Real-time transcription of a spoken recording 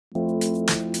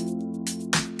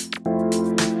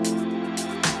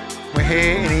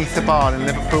here in Aether in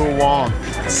Liverpool 1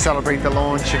 to celebrate the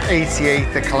launch of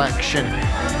Aether collection,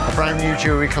 a brand new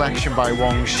jewellery collection by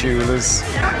Wongs jewellers.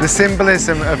 The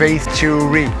symbolism of Aether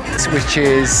jewellery, which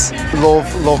is love,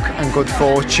 luck and good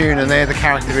fortune, and they're the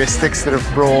characteristics that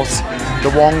have brought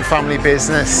the Wong family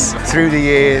business through the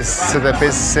years to the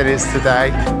business it is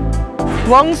today.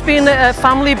 Wong's been a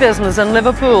family business in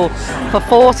Liverpool for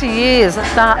 40 years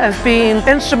that has been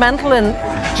instrumental in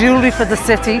jewellery for the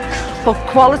city, for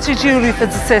quality jewellery for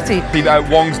the city.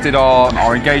 Wongs did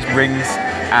our engagement rings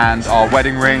and our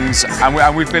wedding rings,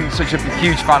 and we've been such a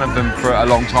huge fan of them for a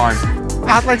long time.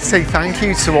 I'd like to say thank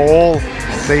you to all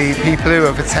the people who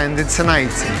have attended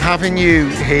tonight. Having you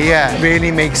here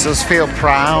really makes us feel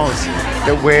proud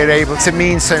that we're able to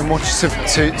mean so much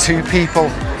to people,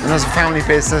 and as a family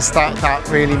business that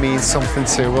really means something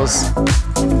to us.